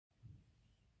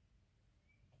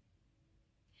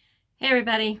Hey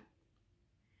everybody.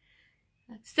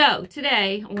 So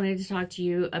today I wanted to talk to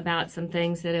you about some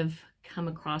things that have come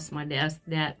across my desk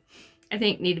that I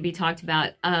think need to be talked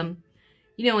about.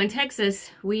 In Texas,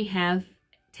 we have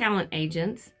talent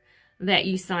agents that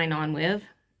you sign on with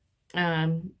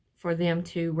for them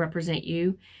to represent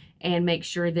you and make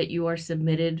sure that you are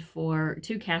submitted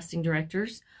to casting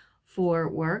directors for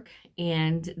work,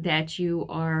 and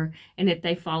that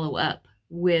they follow up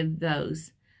with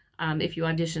those. If you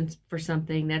audition for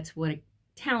something, that's what a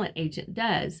talent agent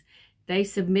does. They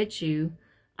submit you,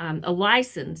 a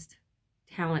licensed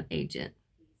talent agent.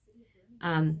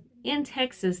 In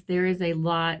Texas, there is a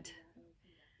lot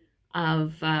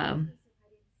of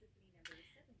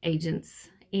agents,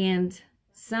 and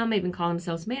some even call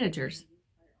themselves managers.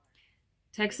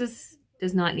 Texas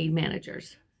does not need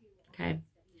managers, okay?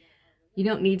 You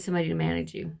don't need somebody to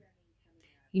manage you.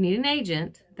 You need an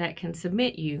agent that can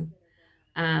submit you,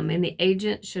 and the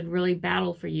agent should really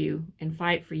battle for you and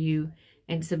fight for you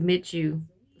and submit you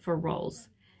for roles,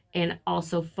 and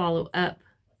also follow up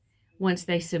once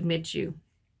they submit you.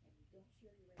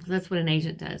 So that's what an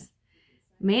agent does.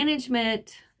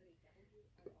 Management,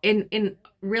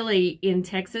 really in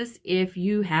Texas, if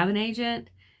you have an agent,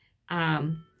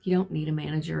 you don't need a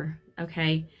manager,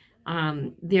 okay?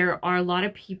 There are a lot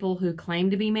of people who claim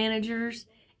to be managers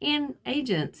and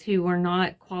agents who are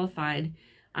not qualified.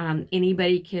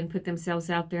 Anybody can put themselves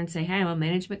out there and say, hey, I'm a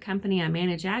management company, I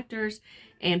manage actors,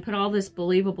 and put all this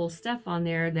believable stuff on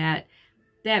there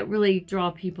that really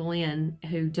draw people in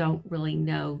who don't really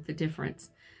know the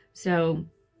difference. So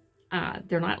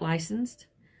they're not licensed.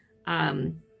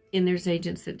 And there's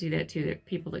agents that do that too. There are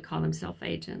people that call themselves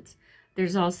agents.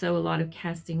 There's also a lot of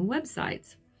casting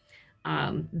websites.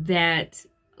 That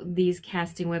these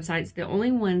casting websites, the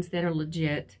only ones that are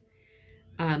legit,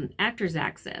 Actors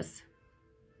Access,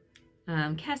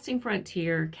 Casting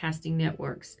Frontier, Casting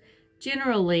Networks.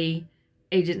 Generally,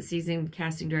 agencies and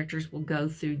casting directors will go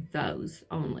through those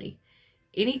only.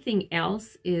 Anything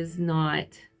else is not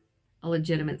a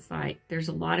legitimate site. There's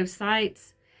a lot of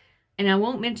sites, and I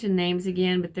won't mention names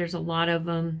again, but there's a lot of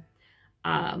them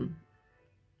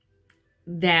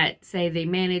that say they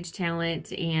manage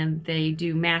talent and they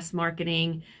do mass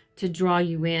marketing to draw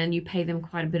you in. You pay them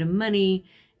quite a bit of money,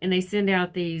 and they send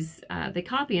out these, they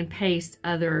copy and paste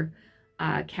other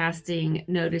casting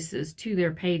notices to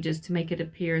their pages to make it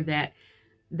appear that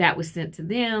that was sent to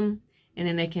them, and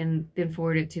then they can then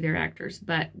forward it to their actors.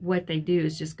 But what they do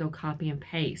is just go copy and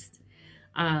paste.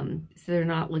 So they're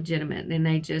not legitimate. Then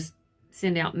they just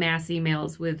send out mass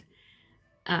emails with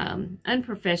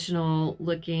unprofessional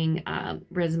looking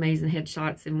resumes and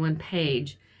headshots in one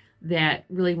page that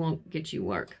really won't get you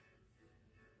work.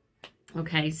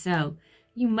 Okay, so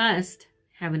you must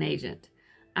have an agent,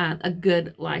 a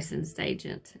good licensed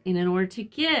agent. And in order to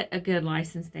get a good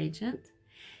licensed agent,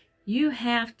 you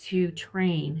have to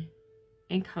train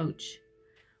and coach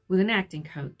with an acting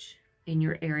coach in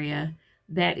your area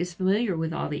that is familiar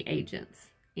with all the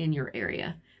agents in your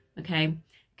area, okay?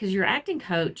 Because your acting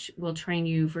coach will train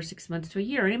you for 6 months to a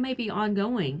year, and it may be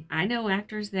ongoing. I know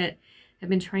actors that have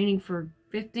been training for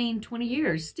 15, 20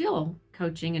 years, still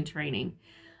coaching and training.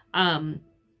 And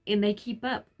they keep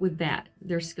up with that,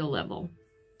 their skill level.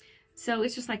 So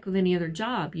it's just like with any other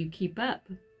job. You keep up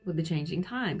with the changing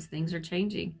times. Things are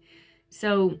changing.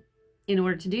 So in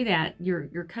order to do that,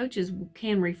 your coaches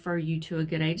can refer you to a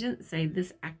good agent, say,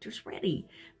 this actor's ready.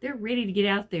 They're ready to get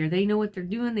out there. They know what they're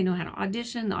doing. They know how to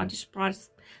audition, the audition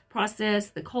process,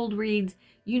 the cold reads,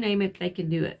 you name it, they can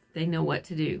do it. They know what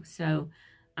to do. So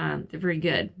they're very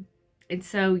good. And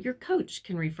so your coach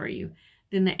can refer you.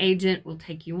 Then the agent will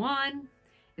take you on.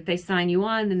 If they sign you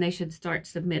on, then they should start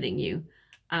submitting you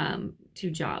to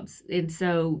jobs. And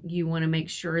so you want to make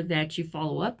sure that you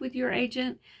follow up with your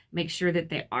agent, make sure that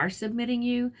they are submitting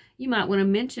you. You might want to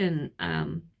mention,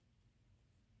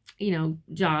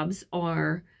 jobs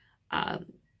or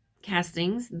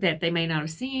castings that they may not have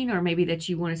seen, or maybe that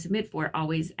you want to submit for.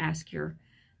 Always ask your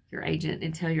agent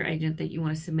and tell your agent that you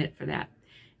want to submit for that,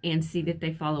 and see that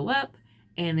they follow up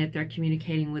and that they're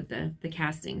communicating with the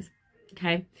castings.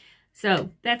 Okay, so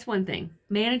that's one thing.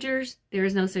 Managers, there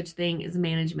is no such thing as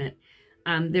management.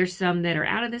 There's some that are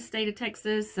out of the state of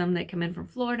Texas, some that come in from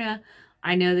Florida.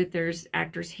 I know that there's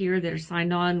actors here that are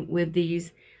signed on with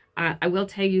these. I will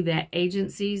tell you that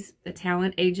agencies, a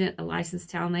talent agent, a licensed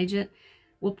talent agent,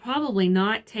 will probably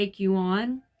not take you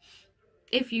on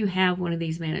if you have one of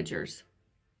these managers.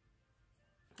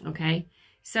 Okay,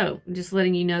 so I'm just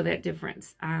letting you know that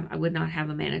difference. I would not have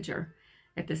a manager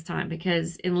at this time,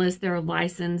 because unless they're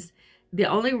licensed, the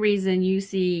only reason you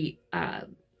see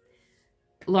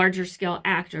larger scale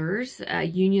actors,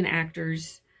 union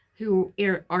actors who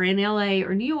are in LA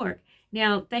or New York.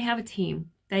 Now, they have a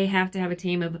team. They have to have a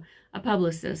team of a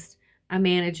publicist, a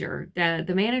manager.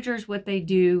 The manager is what they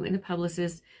do, and the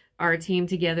publicists are a team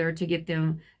together to get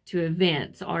them to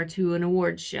events or to an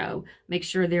awards show. Make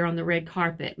sure they're on the red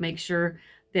carpet. Make sure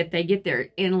that they get there.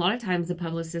 And a lot of times the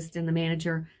publicist and the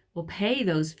manager will pay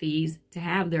those fees to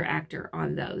have their actor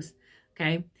on those,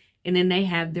 okay? And then they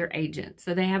have their agent.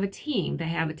 So they have a team. They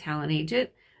have a talent agent.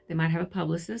 They might have a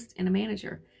publicist and a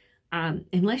manager.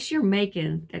 Unless you're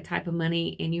making that type of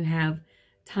money and you have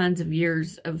tons of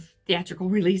years of theatrical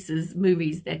releases,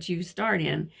 movies that you start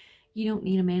in, you don't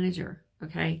need a manager,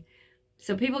 okay?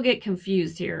 So people get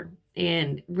confused here.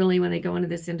 And really when they go into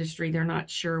this industry, they're not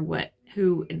sure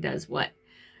who and does what.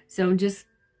 So I'm just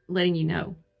letting you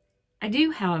know. I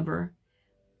do, however,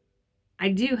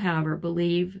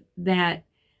 believe that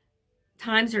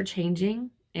times are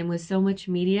changing, and with so much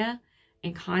media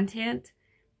and content,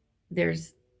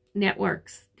 there's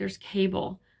networks, there's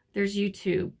cable, there's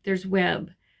YouTube, there's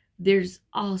web, there's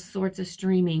all sorts of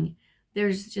streaming.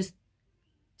 There's just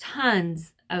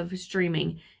tons of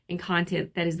streaming and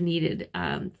content that is needed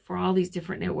for all these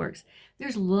different networks.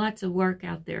 There's lots of work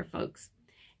out there, folks.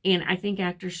 And I think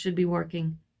actors should be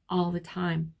working all the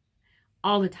time.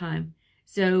 All the time.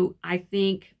 So I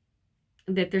think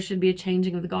that there should be a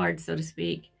changing of the guard, so to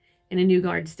speak, and a new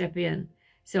guard step in.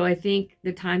 So I think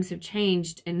the times have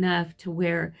changed enough to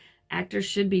where actors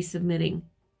should be submitting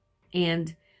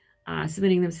and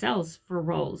submitting themselves for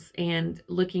roles and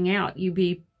looking out. You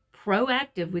be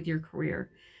proactive with your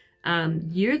career.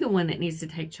 You're the one that needs to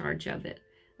take charge of it.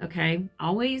 Okay?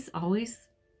 Always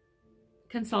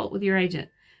consult with your agent.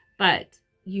 But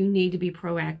you need to be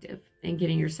proactive in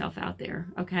getting yourself out there,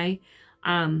 okay?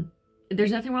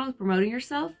 There's nothing wrong with promoting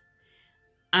yourself,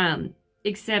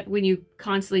 except when you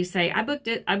constantly say, I booked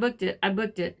it, I booked it, I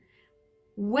booked it.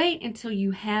 Wait until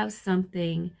you have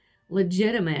something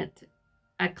legitimate,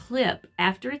 a clip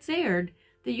after it's aired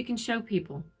that you can show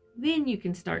people. Then you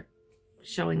can start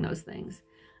showing those things.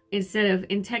 Instead of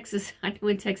in Texas, I know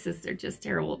in Texas they're just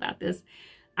terrible about this.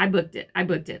 I booked it. I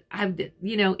booked it.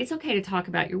 You know, it's okay to talk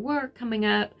about your work coming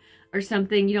up or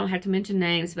something. You don't have to mention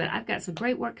names, but I've got some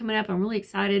great work coming up. I'm really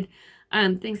excited.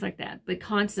 Things like that. But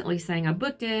constantly saying, I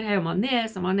booked it. Hey, I'm on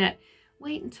this. I'm on that.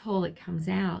 Wait until it comes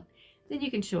out. Then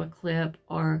you can show a clip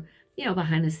or, you know,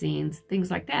 behind the scenes, things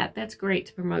like that. That's great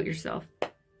to promote yourself.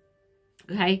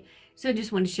 Okay. So I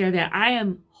just want to share that. I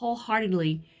am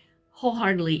wholeheartedly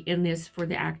in this for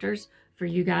the actors, for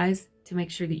you guys to make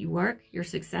sure that you work, you're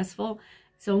successful.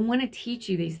 So I want to teach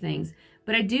you these things.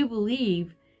 But I do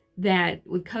believe that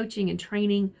with coaching and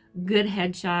training, good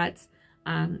headshots,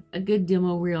 a good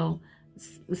demo reel,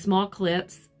 small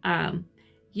clips,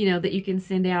 you know, that you can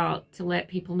send out to let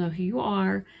people know who you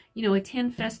are. You know,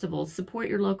 attend festivals, support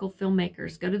your local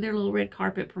filmmakers, go to their little red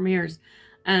carpet premieres.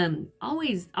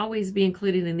 Always be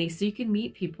included in these so you can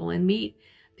meet people and meet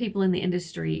people in the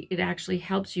industry. It actually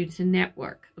helps you to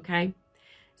network, okay?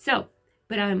 So,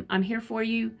 but I'm here for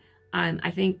you.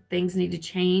 I think things need to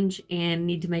change and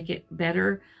need to make it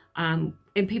better. And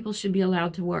people should be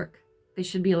allowed to work. They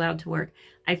should be allowed to work.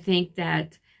 I think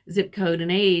that zip code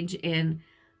and age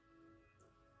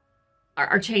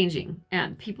are changing.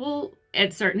 And people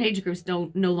at certain age groups no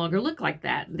longer look like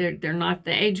that. They're not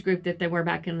the age group that they were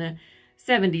back in the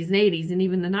 70s and 80s and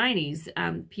even the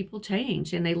 90s. People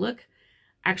change and they look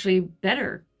actually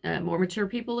better. More mature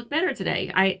people look better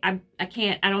today. I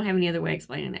don't have any other way of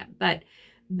explaining that. But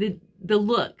the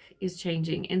look is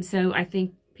changing. And so I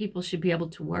think people should be able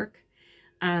to work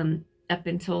up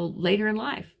until later in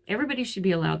life. Everybody should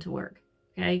be allowed to work,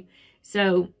 okay?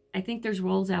 So I think there's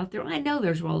roles out there. I know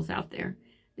there's roles out there.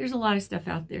 There's a lot of stuff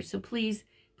out there. So please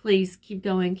keep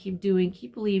going, keep doing,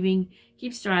 keep believing,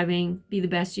 keep striving, be the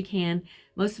best you can.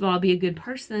 Most of all, be a good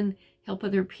person, help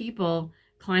other people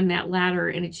climb that ladder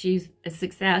and achieve a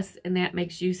success, and that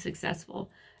makes you successful.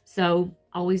 So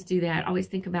always do that. Always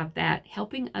think about that.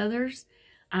 Helping others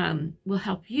will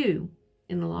help you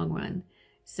in the long run.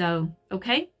 So,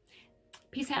 okay.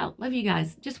 Peace out. Love you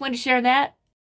guys. Just wanted to share that.